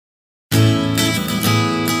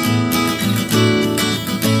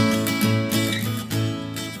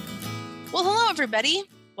everybody.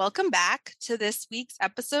 Welcome back to this week's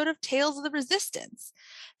episode of Tales of the Resistance.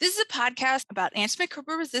 This is a podcast about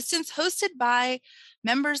antimicrobial resistance hosted by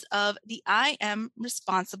members of the I Am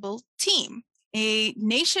Responsible team, a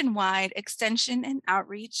nationwide extension and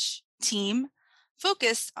outreach team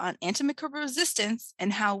focused on antimicrobial resistance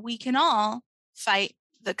and how we can all fight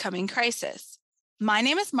the coming crisis. My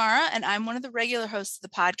name is Mara, and I'm one of the regular hosts of the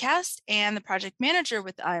podcast and the project manager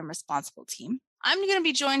with the I Am Responsible team. I'm going to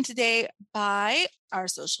be joined today by our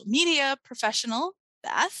social media professional,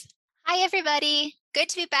 Beth. Hi, everybody. Good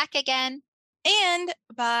to be back again. And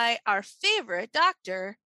by our favorite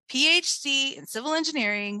doctor, PhD in civil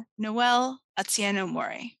engineering, Noelle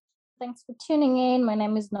Atieno-Mori. Thanks for tuning in. My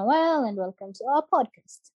name is Noelle, and welcome to our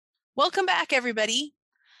podcast. Welcome back, everybody.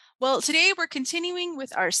 Well, today we're continuing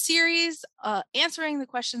with our series, answering the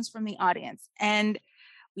questions from the audience. And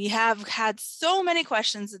we have had so many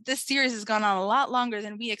questions that this series has gone on a lot longer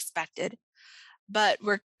than we expected. But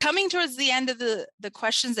we're coming towards the end of the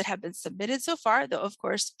questions that have been submitted so far, though, of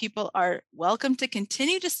course, people are welcome to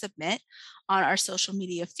continue to submit on our social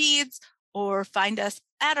media feeds or find us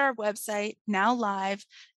at our website, now live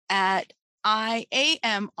at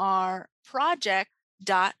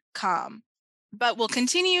iamrproject.com. But we'll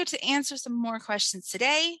continue to answer some more questions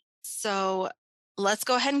today. So let's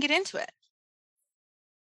go ahead and get into it.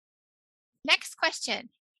 Next question.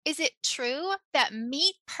 Is it true that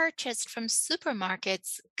meat purchased from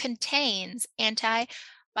supermarkets contains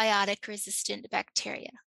antibiotic-resistant bacteria?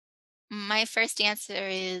 My first answer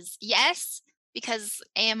is yes, because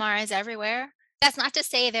AMR is everywhere. That's not to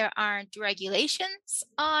say there aren't regulations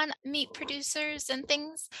on meat producers and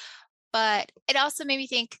things, but it also made me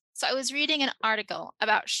think. So I was reading an article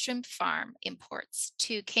about shrimp farm imports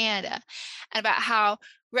to Canada and about how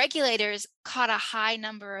regulators caught a high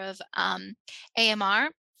number of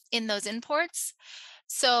AMR in those imports.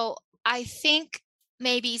 So I think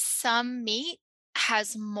maybe some meat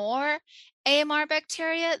has more AMR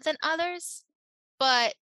bacteria than others,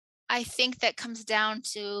 but I think that comes down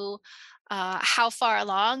to how far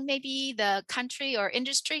along maybe the country or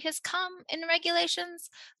industry has come in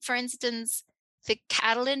regulations. For instance, the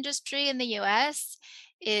cattle industry in the US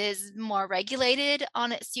is more regulated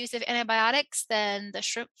on its use of antibiotics than the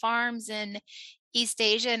shrimp farms in East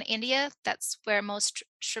Asia and India. That's where most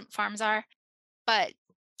shrimp farms are. But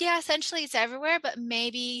yeah, essentially it's everywhere, but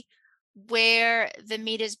maybe where the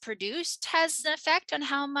meat is produced has an effect on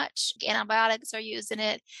how much antibiotics are used in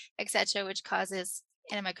it, etc., which causes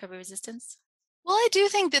antimicrobial resistance. Well, I do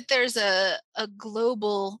think that there's there's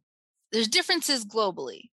differences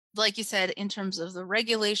globally, like you said, in terms of the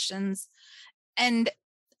regulations and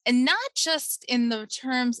not just in the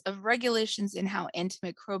terms of regulations in how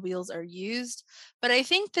antimicrobials are used, but I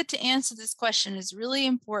think that to answer this question is really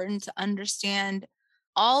important to understand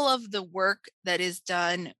all of the work that is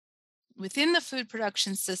done within the food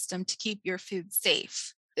production system to keep your food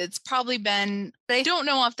safe. It's probably been, but I don't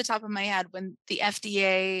know off the top of my head when the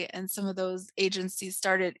FDA and some of those agencies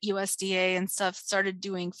started, USDA and stuff, started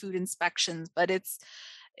doing food inspections, but it's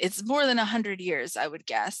more than 100 years, I would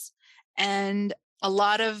guess. And a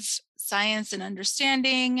lot of science and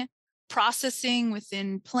understanding, processing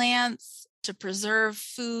within plants to preserve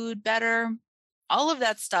food better, all of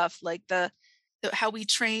that stuff, like how we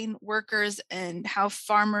train workers and how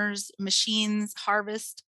farmers' machines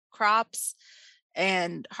harvest crops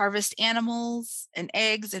and harvest animals and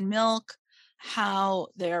eggs and milk, how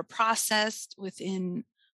they're processed within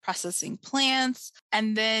processing plants.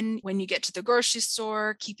 And then when you get to the grocery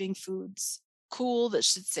store, keeping foods cool, that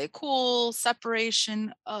should stay cool,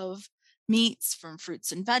 separation of meats from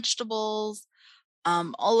fruits and vegetables.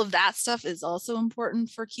 All of that stuff is also important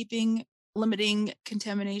for limiting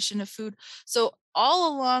contamination of food. So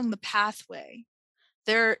all along the pathway,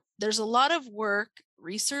 there's a lot of work,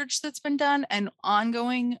 research that's been done and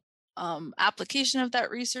ongoing application of that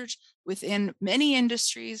research within many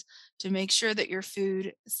industries to make sure that your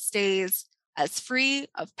food stays as free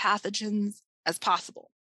of pathogens as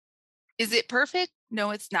possible. Is it perfect?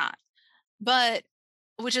 No, it's not. But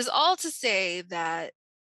which is all to say that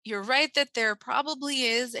you're right that there probably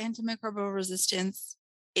is antimicrobial resistance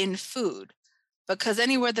in food, because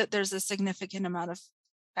anywhere that there's a significant amount of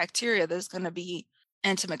bacteria, there's going to be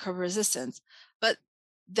antimicrobial resistance. But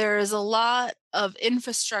there is a lot of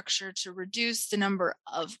infrastructure to reduce the number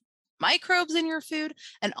of microbes in your food,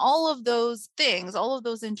 and all of those things, all of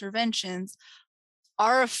those interventions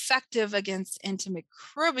are effective against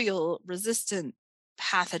antimicrobial resistant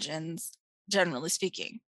pathogens, generally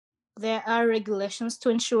speaking. There are regulations to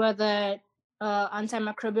ensure that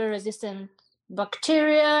antimicrobial resistant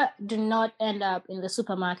bacteria do not end up in the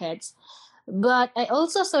supermarkets. But I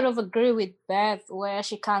also sort of agree with Beth, where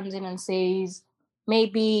she comes in and says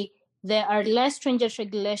maybe there are less stringent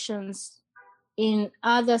regulations in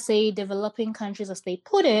other, say, developing countries, as they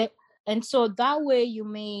put it. And so that way you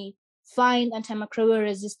may find antimicrobial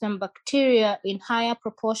resistant bacteria in higher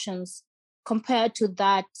proportions compared to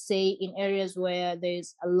that, say, in areas where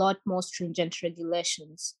there's a lot more stringent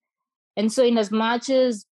regulations. And so, in as much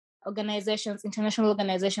as organizations, international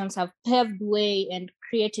organizations, have paved way and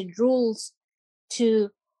created rules to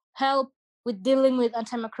help with dealing with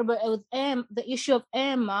antimicrobial, with the issue of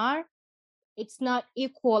AMR, it's not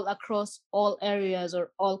equal across all areas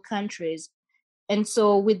or all countries. And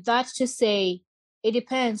so, with that to say, it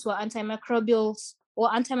depends what antimicrobials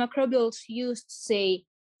used, say,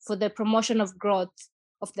 for the promotion of growth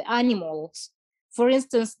of the animals. For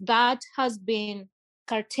instance, that has been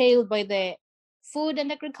curtailed by the Food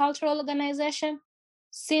and Agricultural Organization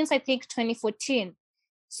since, I think, 2014.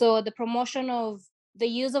 So the promotion of the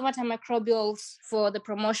use of antimicrobials for the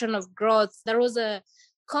promotion of growth, there was a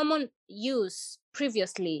common use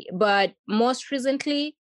previously, but most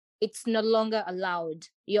recently, it's no longer allowed.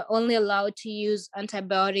 You're only allowed to use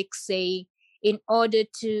antibiotics, say, in order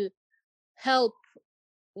to help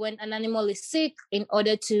when an animal is sick, in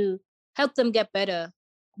order to help them get better.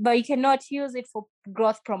 But you cannot use it for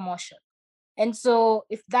growth promotion. And so,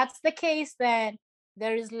 if that's the case, then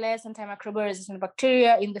there is less antimicrobial resistant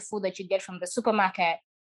bacteria in the food that you get from the supermarket.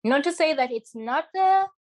 Not to say that it's not there,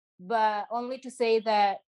 but only to say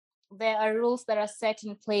that there are rules that are set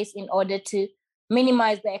in place in order to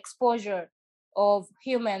minimize the exposure of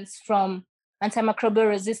humans from antimicrobial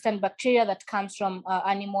resistant bacteria that comes from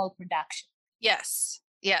animal production. Yes.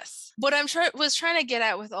 Yes. What was trying to get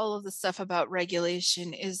at with all of the stuff about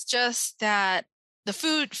regulation is just that the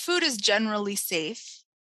food is generally safe,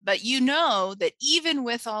 but you know that even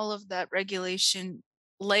with all of that regulation,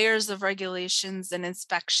 layers of regulations and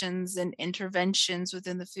inspections and interventions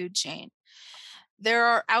within the food chain, there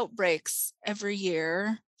are outbreaks every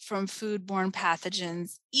year from foodborne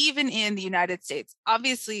pathogens, even in the United States.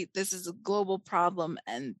 Obviously, this is a global problem,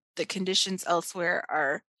 and the conditions elsewhere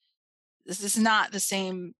are, this is not the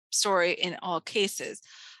same story in all cases.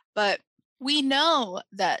 But we know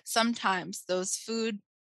that sometimes those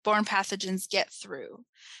foodborne pathogens get through.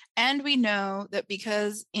 And we know that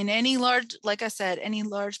because in any large, like I said, any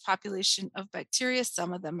large population of bacteria,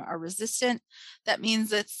 some of them are resistant. That means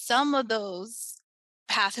that some of those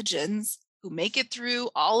pathogens who make it through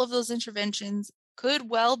all of those interventions could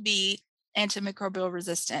well be antimicrobial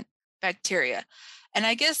resistant bacteria. And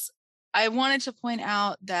I guess I wanted to point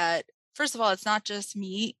out that, first of all, it's not just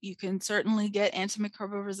meat. You can certainly get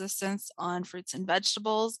antimicrobial resistance on fruits and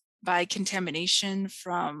vegetables by contamination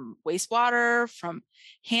from wastewater, from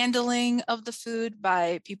handling of the food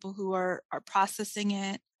by people who are processing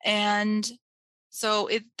it. And so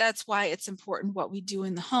that's why it's important what we do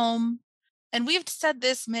in the home. And we've said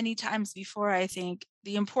this many times before, I think,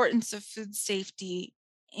 the importance of food safety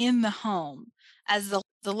in the home as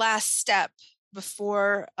the last step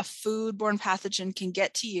before a foodborne pathogen can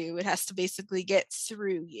get to you. It has to basically get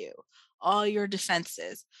through you, all your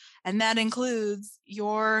defenses. And that includes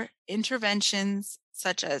your interventions,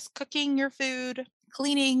 such as cooking your food,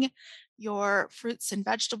 cleaning your fruits and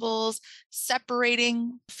vegetables,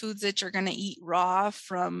 separating foods that you're going to eat raw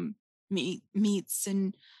from meats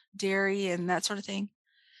and dairy and that sort of thing.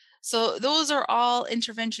 So those are all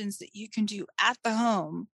interventions that you can do at the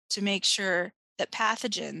home to make sure that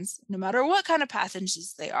pathogens, no matter what kind of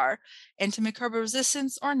pathogens they are, antimicrobial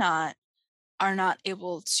resistance or not, are not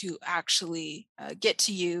able to actually get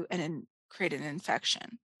to you and create an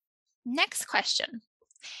infection. Next question.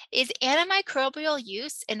 Is antimicrobial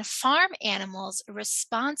use in farm animals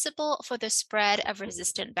responsible for the spread of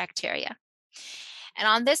resistant bacteria? And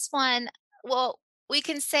on this one, well, we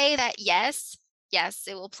can say that yes,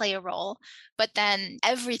 it will play a role, but then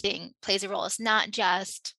everything plays a role. It's not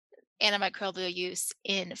just antimicrobial use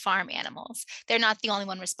in farm animals. They're not the only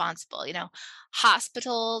one responsible.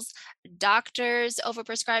 Hospitals, doctors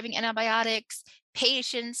overprescribing antibiotics,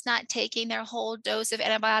 patients not taking their whole dose of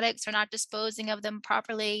antibiotics or not disposing of them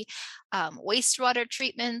properly, wastewater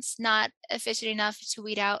treatments not efficient enough to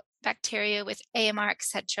weed out bacteria with AMR,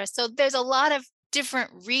 etc. So there's a lot of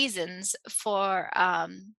different reasons for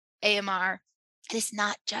AMR. It's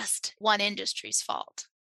not just one industry's fault.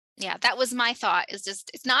 Yeah, that was my thought,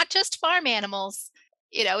 it's not just farm animals,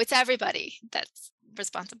 it's everybody that's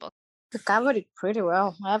responsible. You covered it pretty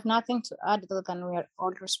well. I have nothing to add other than we are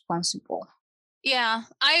all responsible. Yeah,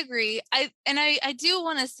 I agree. I do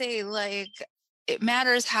want to say, like, it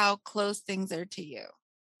matters how close things are to you.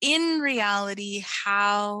 In reality,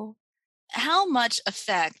 how much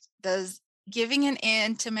effect does giving an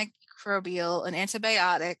antimicrobial, an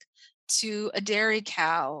antibiotic to a dairy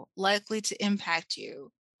cow likely to impact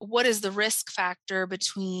you? What is the risk factor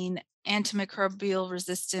between antimicrobial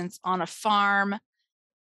resistance on a farm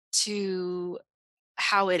to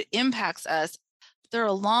how it impacts us? They're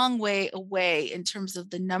a long way away in terms of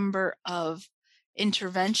the number of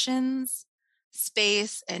interventions,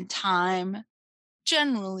 space, and time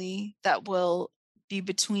generally that will be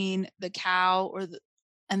between the cow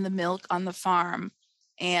and the milk on the farm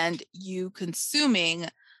and you consuming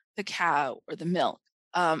the cow or the milk.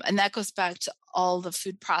 And that goes back to all the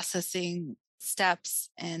food processing steps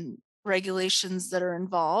and regulations that are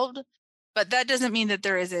involved. But that doesn't mean that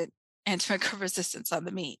there isn't antimicrobial resistance on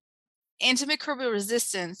the meat. Antimicrobial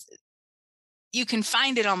resistance, you can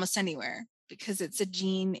find it almost anywhere because it's a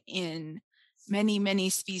gene in many, many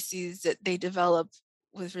species that they develop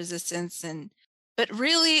with resistance. But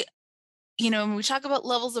really, when we talk about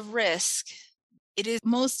levels of risk, it is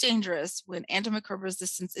most dangerous when antimicrobial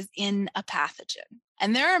resistance is in a pathogen.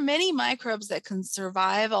 And there are many microbes that can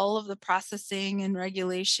survive all of the processing and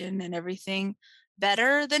regulation and everything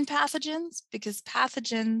better than pathogens, because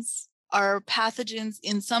pathogens are pathogens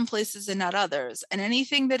in some places and not others. And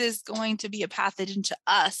anything that is going to be a pathogen to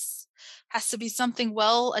us has to be something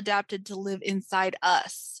well adapted to live inside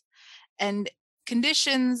us. And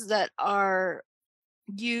conditions that are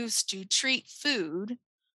used to treat food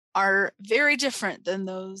are very different than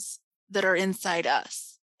those that are inside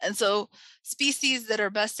us. And so species that are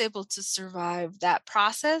best able to survive that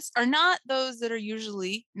process are not those that are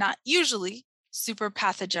not usually super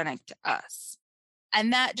pathogenic to us.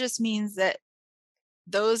 And that just means that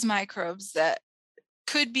those microbes that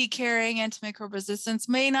could be carrying antimicrobial resistance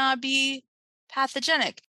may not be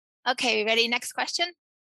pathogenic. Okay, ready? Next question.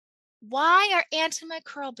 Why are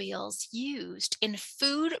antimicrobials used in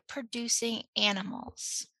food-producing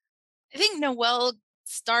animals? I think Noelle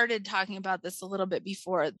started talking about this a little bit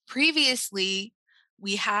before. Previously,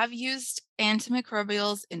 we have used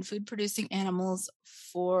antimicrobials in food-producing animals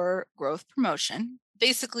for growth promotion.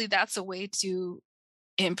 Basically, that's a way to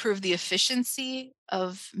improve the efficiency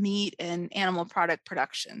of meat and animal product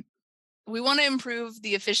production. We want to improve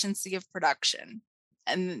the efficiency of production.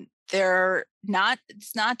 And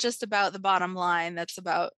it's not just about the bottom line, that's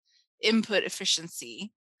about input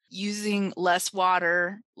efficiency, using less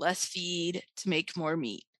water, less feed to make more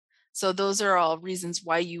meat. So those are all reasons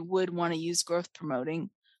why you would want to use growth promoting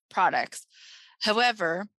products.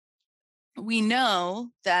 However, we know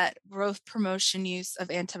that growth promotion use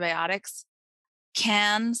of antibiotics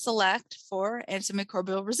can select for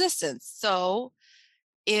antimicrobial resistance. So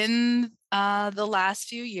in the last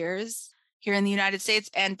few years here in the United States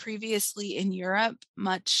and previously in Europe,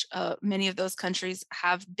 many of those countries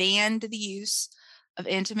have banned the use of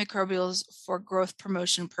antimicrobials for growth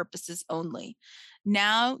promotion purposes only.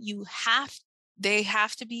 Now they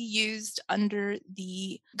have to be used under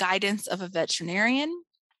the guidance of a veterinarian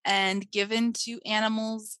and given to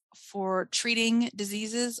animals for treating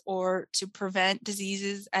diseases or to prevent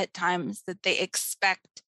diseases at times that they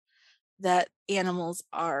expect that animals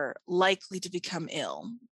are likely to become ill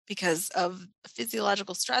because of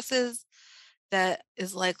physiological stresses that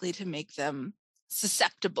is likely to make them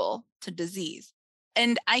susceptible to disease.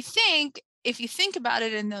 And I think if you think about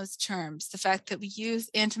it in those terms, the fact that we use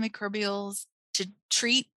antimicrobials to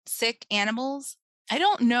treat sick animals, I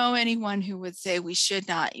don't know anyone who would say we should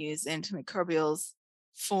not use antimicrobials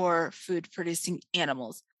for food producing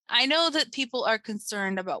animals. I know that people are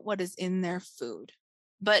concerned about what is in their food,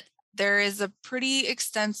 but there is a pretty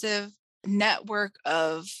extensive network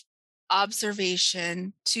of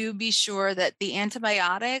observation to be sure that the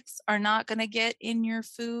antibiotics are not going to get in your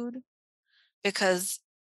food, because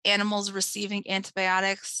animals receiving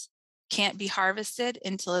antibiotics can't be harvested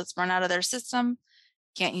until it's run out of their system.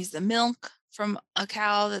 Can't use the milk from a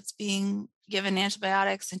cow that's being given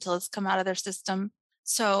antibiotics until it's come out of their system.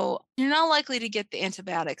 So you're not likely to get the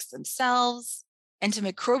antibiotics themselves.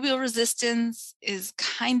 Antimicrobial resistance is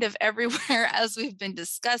kind of everywhere, as we've been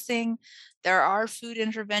discussing. There are food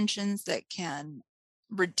interventions that can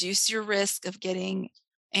reduce your risk of getting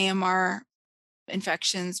AMR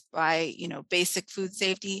infections by, basic food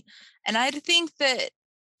safety. And I think that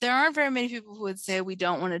there aren't very many people who would say we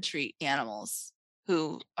don't want to treat animals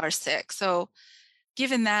who are sick. So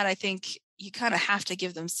given that, I think you kind of have to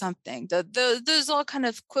give them something. There's all kind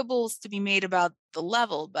of quibbles to be made about the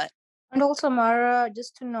level, but. And also, Mara,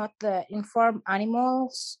 just to note the informed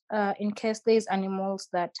animals, in case there's animals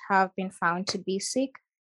that have been found to be sick,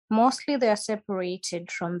 mostly they are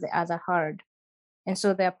separated from the other herd. And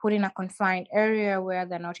so they're put in a confined area where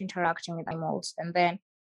they're not interacting with animals. And then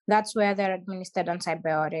that's where they're administered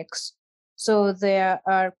antibiotics. So there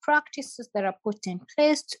are practices that are put in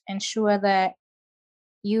place to ensure that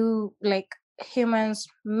you, like humans,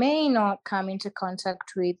 may not come into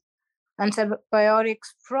contact with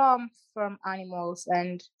antibiotics from animals,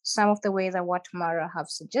 and some of the ways that what Mara have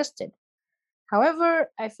suggested. However,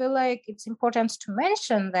 I feel like it's important to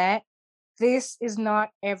mention that this is not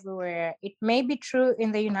everywhere. It may be true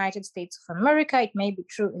in the United States of America, it may be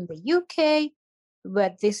true in the UK,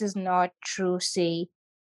 but this is not true, say,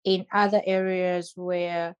 in other areas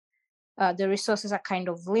where the resources are kind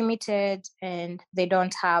of limited and they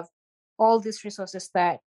don't have all these resources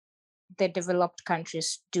that the developed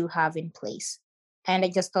countries do have in place. And I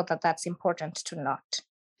just thought that that's important to note.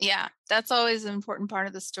 Yeah, that's always an important part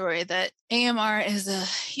of the story, that AMR is a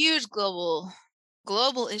huge global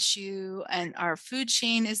issue and our food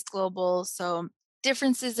chain is global. So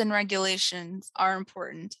differences in regulations are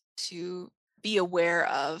important to be aware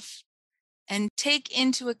of and take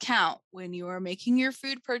into account when you are making your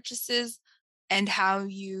food purchases and how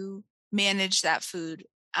you manage that food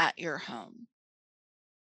at your home.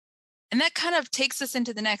 And that kind of takes us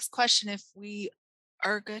into the next question if we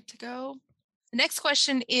are good to go. The next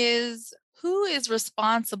question is, who is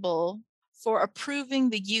responsible for approving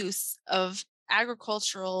the use of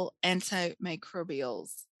agricultural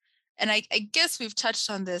antimicrobials? And I guess we've touched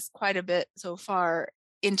on this quite a bit so far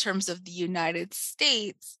in terms of the United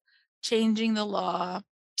States changing the law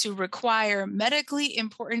to require medically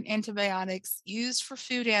important antibiotics used for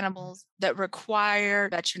food animals that require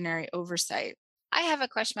veterinary oversight. I have a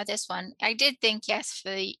question about this one. I did think yes for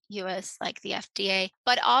the US, like the FDA,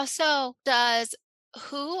 but also does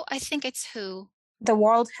WHO, I think it's WHO. The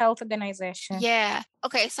World Health Organization. Yeah.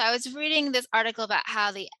 Okay. So I was reading this article about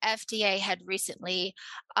how the FDA had recently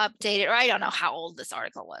updated, or I don't know how old this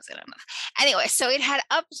article was. I don't know. Anyway, so it had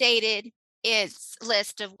updated its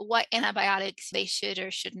list of what antibiotics they should or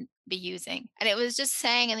shouldn't be using. And it was just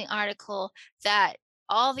saying in the article that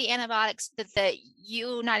all the antibiotics that the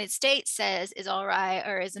United States says is all right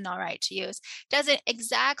or isn't all right to use doesn't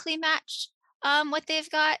exactly match what they've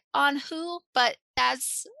got on WHO, but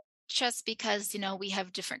that's just because we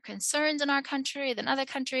have different concerns in our country than other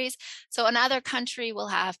countries. So another country will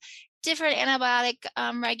have different antibiotic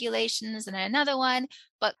regulations than another one.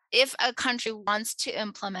 But if a country wants to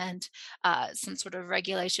implement some sort of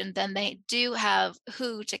regulation, then they do have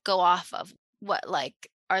WHO to go off of what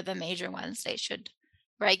are the major ones they should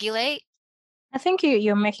regulate. I think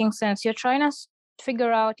you're making sense. You're trying to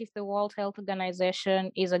figure out if the World Health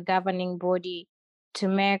Organization is a governing body to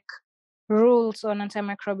make rules on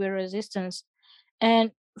antimicrobial resistance.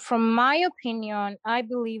 And from my opinion, I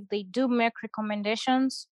believe they do make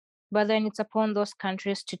recommendations, but then it's upon those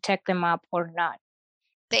countries to take them up or not.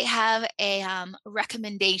 They have a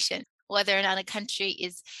recommendation, whether or not a country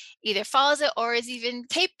is either follows it or is even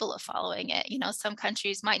capable of following it. Some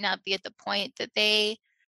countries might not be at the point that they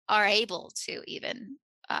are able to even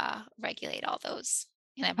regulate all those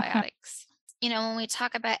antibiotics. When we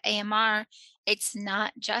talk about AMR, it's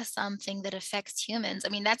not just something that affects humans. I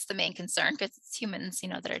mean, that's the main concern because it's humans,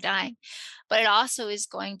 that are dying. But it also is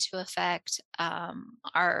going to affect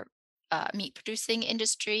our meat producing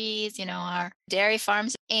industries, our dairy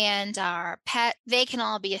farms and our pet. They can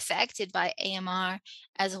all be affected by AMR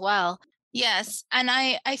as well. Yes. And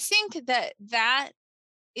I think that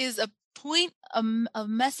is a point, a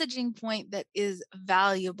messaging point that is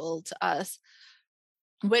valuable to us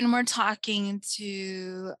when we're talking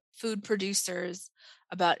to food producers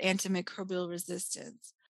about antimicrobial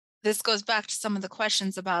resistance. This goes back to some of the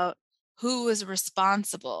questions about who is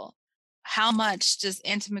responsible. How much does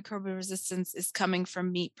antimicrobial resistance is coming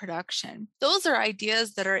from meat production? Those are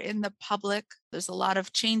ideas that are in the public. There's a lot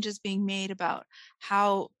of changes being made about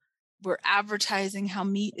how we're advertising how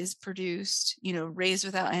meat is produced, raised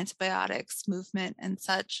without antibiotics movement and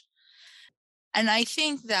such. And I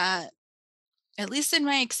think that, at least in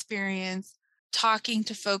my experience, talking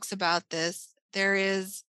to folks about this, there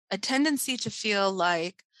is a tendency to feel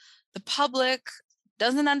like the public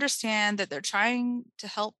doesn't understand that they're trying to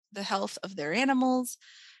help the health of their animals.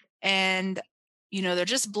 And, they're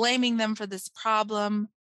just blaming them for this problem.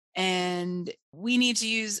 And we need to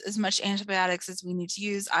use as much antibiotics as we need to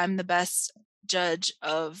use. I'm the best judge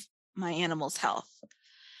of my animal's health.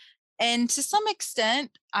 And to some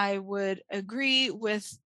extent, I would agree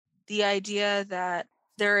with the idea that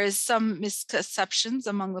there is some misconceptions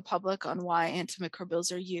among the public on why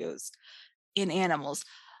antimicrobials are used in animals.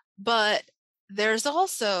 But there's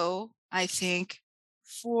also, I think,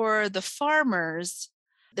 for the farmers,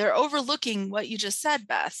 they're overlooking what you just said,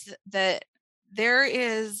 Beth, that there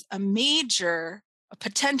is a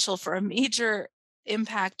potential for a major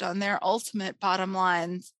impact on their ultimate bottom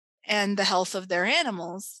lines and the health of their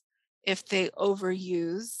animals if they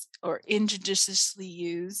overuse or injudiciously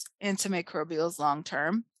use antimicrobials long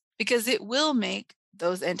term, because it will make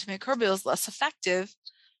those antimicrobials less effective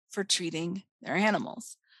for treating their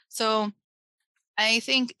animals. So I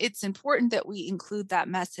think it's important that we include that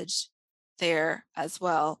message there as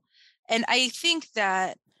well. And I think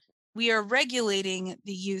that we are regulating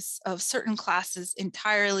the use of certain classes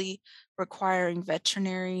entirely requiring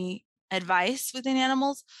veterinary advice within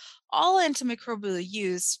animals. All antimicrobial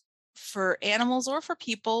use for animals or for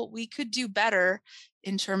people, we could do better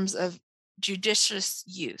in terms of judicious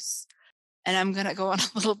use. And I'm going to go on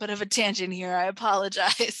a little bit of a tangent here. I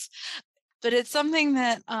apologize. But it's something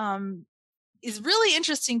that is really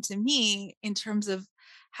interesting to me in terms of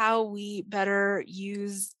how we better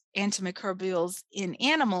use antimicrobials in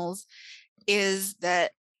animals, is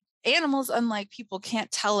that animals, unlike people,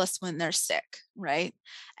 can't tell us when they're sick, right?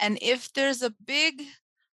 And if there's a big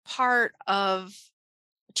part of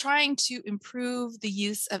trying to improve the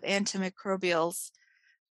use of antimicrobials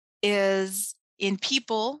is in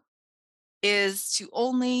people, is to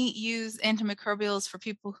only use antimicrobials for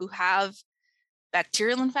people who have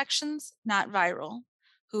bacterial infections, not viral,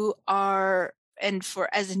 who are, and for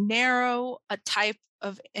as narrow a type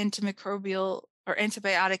of antimicrobial or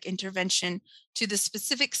antibiotic intervention to the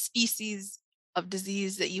specific species of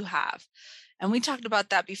disease that you have. And we talked about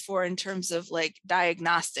that before in terms of like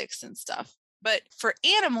diagnostics and stuff. But for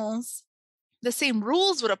animals, the same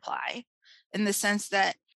rules would apply in the sense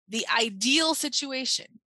that the ideal situation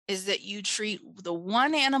is that you treat the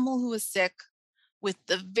one animal who is sick with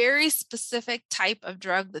the very specific type of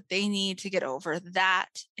drug that they need to get over that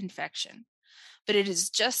infection. But it is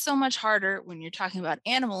just so much harder when you're talking about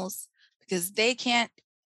animals because they can't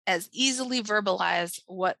as easily verbalize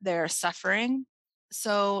what they're suffering.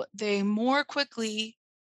 So they more quickly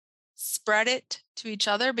spread it to each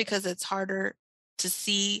other because it's harder to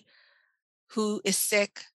see who is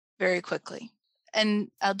sick very quickly. And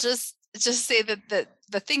I'll just say that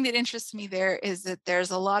the thing that interests me there is that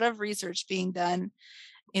there's a lot of research being done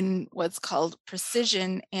in what's called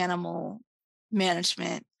precision animal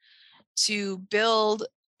management to build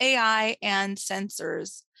AI and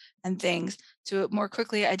sensors and things to more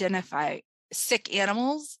quickly identify sick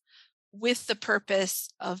animals with the purpose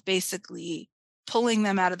of basically pulling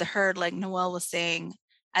them out of the herd, like Noelle was saying,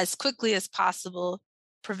 as quickly as possible,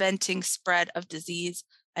 preventing spread of disease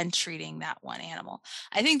and treating that one animal.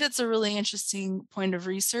 I think that's a really interesting point of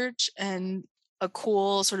research and a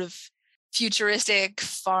cool sort of futuristic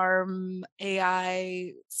farm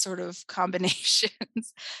AI sort of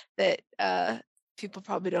combinations that people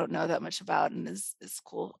probably don't know that much about, and is a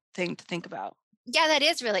cool thing to think about. Yeah, that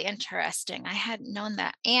is really interesting. I hadn't known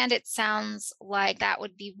that. And it sounds like that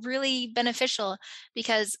would be really beneficial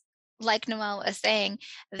because, like Noelle was saying,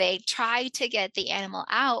 they try to get the animal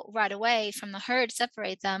out right away from the herd,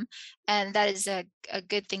 separate them. And that is a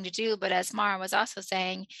good thing to do. But as Mara was also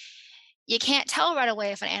saying, you can't tell right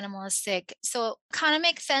away if an animal is sick. So it kind of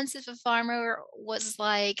makes sense if a farmer was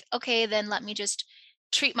like, okay, then let me just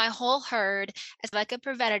treat my whole herd as like a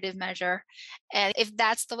preventative measure. And if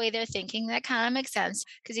that's the way they're thinking, that kind of makes sense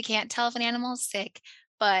because you can't tell if an animal is sick.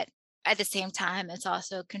 But at the same time, it's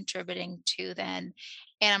also contributing to then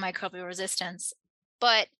antimicrobial resistance.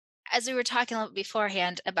 But as we were talking a little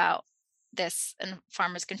beforehand about this and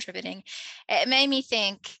farmers contributing, it made me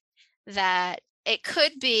think that it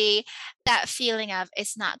could be that feeling of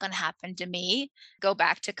it's not going to happen to me. Go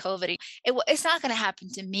back to COVID. It's not going to happen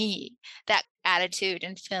to me. That attitude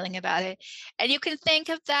and feeling about it. And you can think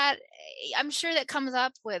of that. I'm sure that comes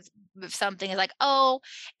up with something like, oh,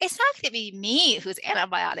 it's not going to be me whose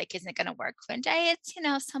antibiotic isn't going to work one day. It's,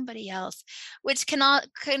 somebody else, which can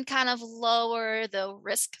kind of lower the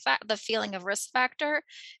the feeling of risk factor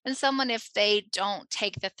in someone if they don't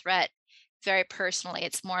take the threat very personally.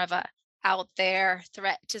 It's more of a out there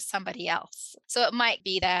threat to somebody else. So it might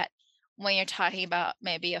be that when you're talking about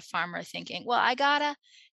maybe a farmer thinking, well, I gotta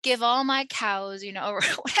give all my cows, or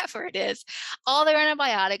whatever it is, all their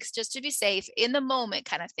antibiotics just to be safe in the moment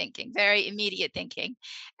kind of thinking, very immediate thinking.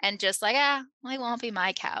 And just like, well, it won't be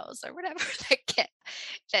my cows or whatever that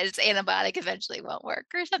its antibiotic eventually won't work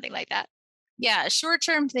or something like that. Yeah,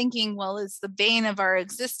 short-term thinking, well, is the bane of our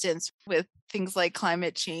existence with things like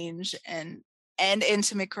climate change and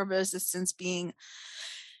antimicrobial resistance being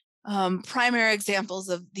primary examples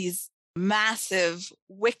of these massive,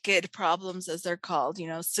 wicked problems, as they're called,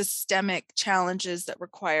 systemic challenges that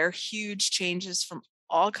require huge changes from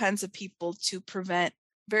all kinds of people to prevent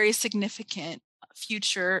very significant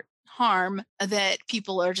future harm that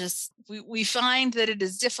people are just, we find that it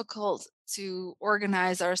is difficult to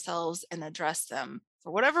organize ourselves and address them.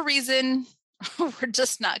 for whatever reason, we're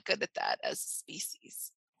just not good at that as a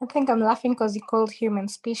species. I think I'm laughing because you called human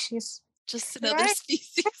species. Just another Right.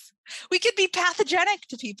 species. We could be pathogenic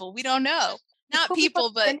to people. We don't know. Not could be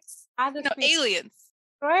people, but Other species, aliens.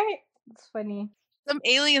 right? It's funny. Some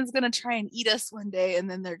alien's gonna try and eat us one day, and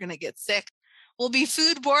then they're gonna get sick. We'll be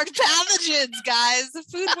foodborne pathogens, guys.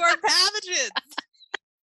 Foodborne pathogens.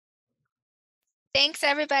 Thanks,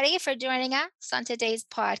 everybody, for joining us on today's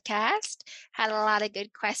podcast. Had a lot of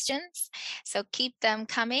good questions, so keep them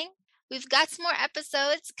coming. We've got some more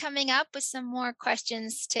episodes coming up with some more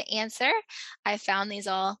questions to answer. I found these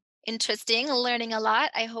all interesting, learning a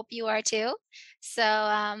lot. I hope you are too.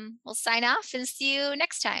 So we'll sign off and see you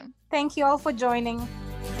next time. Thank you all for joining.